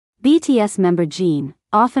BTS member Jin,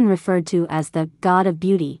 often referred to as the God of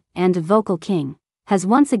Beauty and Vocal King, has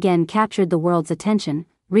once again captured the world's attention,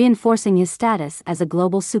 reinforcing his status as a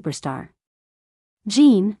global superstar.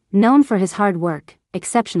 Jin, known for his hard work,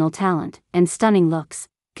 exceptional talent, and stunning looks,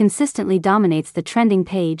 consistently dominates the trending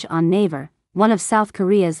page on Naver, one of South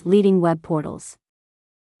Korea's leading web portals.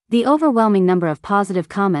 The overwhelming number of positive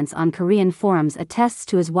comments on Korean forums attests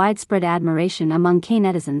to his widespread admiration among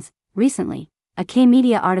K-netizens. Recently, a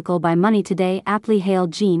K-media article by Money Today aptly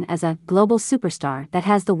hailed Jin as a global superstar that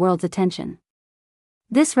has the world's attention.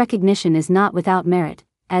 This recognition is not without merit,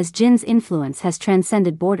 as Jin's influence has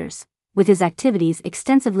transcended borders, with his activities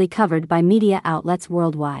extensively covered by media outlets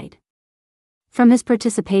worldwide. From his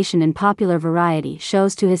participation in popular variety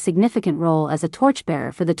shows to his significant role as a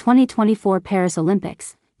torchbearer for the 2024 Paris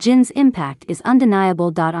Olympics, Jin's impact is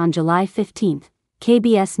undeniable. On July 15,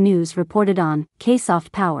 KBS News reported on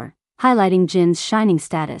K-Soft Power, highlighting Jin's shining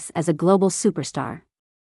status as a global superstar.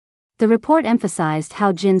 The report emphasized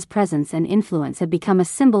how Jin's presence and influence have become a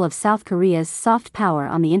symbol of South Korea's soft power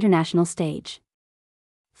on the international stage.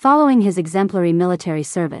 Following his exemplary military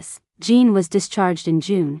service, Jin was discharged in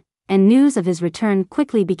June, and news of his return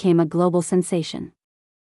quickly became a global sensation.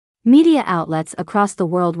 Media outlets across the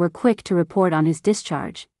world were quick to report on his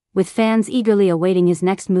discharge, with fans eagerly awaiting his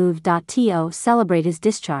next move. To celebrate his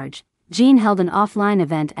discharge, Jin held an offline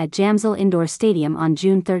event at Jamsil Indoor Stadium on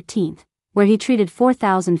June 13, where he treated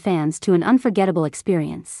 4,000 fans to an unforgettable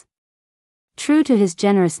experience. True to his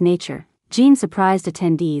generous nature, Jin surprised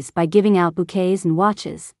attendees by giving out bouquets and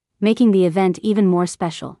watches, making the event even more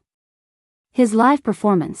special. His live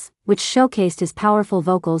performance, which showcased his powerful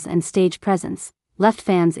vocals and stage presence, left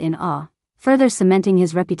fans in awe, further cementing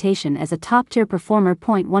his reputation as a top-tier performer.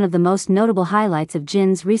 One of the most notable highlights of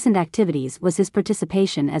Jin's recent activities was his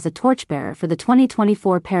participation as a torchbearer for the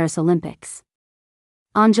 2024 Paris Olympics.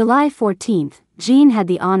 On July 14, Jin had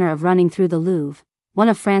the honor of running through the Louvre, one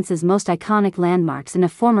of France's most iconic landmarks in a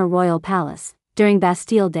former royal palace, during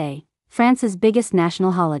Bastille Day, France's biggest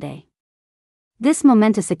national holiday. This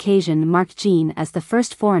momentous occasion marked Jin as the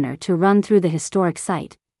first foreigner to run through the historic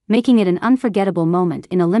site, making it an unforgettable moment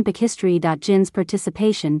in Olympic history. Jin's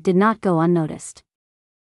participation did not go unnoticed.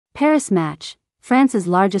 Paris Match, France's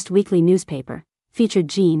largest weekly newspaper, featured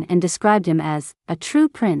Jin and described him as a true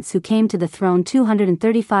prince who came to the throne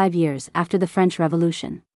 235 years after the French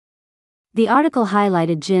Revolution. The article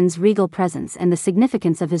highlighted Jin's regal presence and the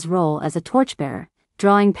significance of his role as a torchbearer,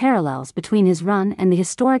 drawing parallels between his run and the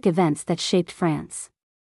historic events that shaped France.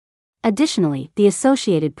 Additionally, the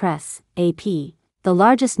Associated Press, AP, the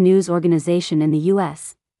largest news organization in the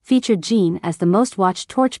U.S., featured Jin as the most-watched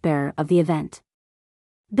torchbearer of the event.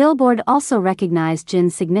 Billboard also recognized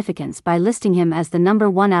Jin's significance by listing him as the number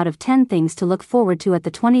 1 out of 10 things to look forward to at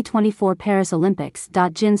the 2024 Paris Olympics.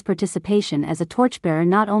 Jin's participation as a torchbearer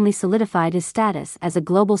not only solidified his status as a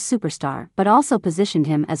global superstar but also positioned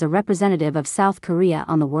him as a representative of South Korea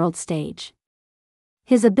on the world stage.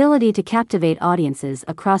 His ability to captivate audiences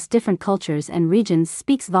across different cultures and regions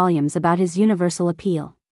speaks volumes about his universal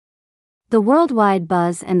appeal. The worldwide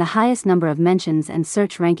buzz and the highest number of mentions and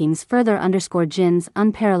search rankings further underscore Jin's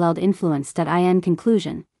unparalleled influence. In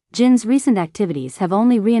conclusion, Jin's recent activities have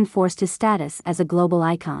only reinforced his status as a global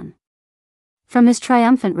icon. From his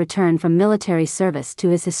triumphant return from military service to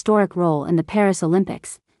his historic role in the Paris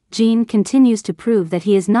Olympics, Jin continues to prove that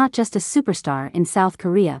he is not just a superstar in South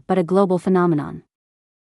Korea but a global phenomenon.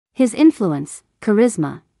 His influence,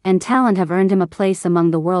 charisma, and talent have earned him a place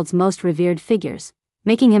among the world's most revered figures,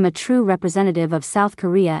 making him a true representative of South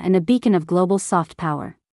Korea and a beacon of global soft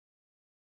power.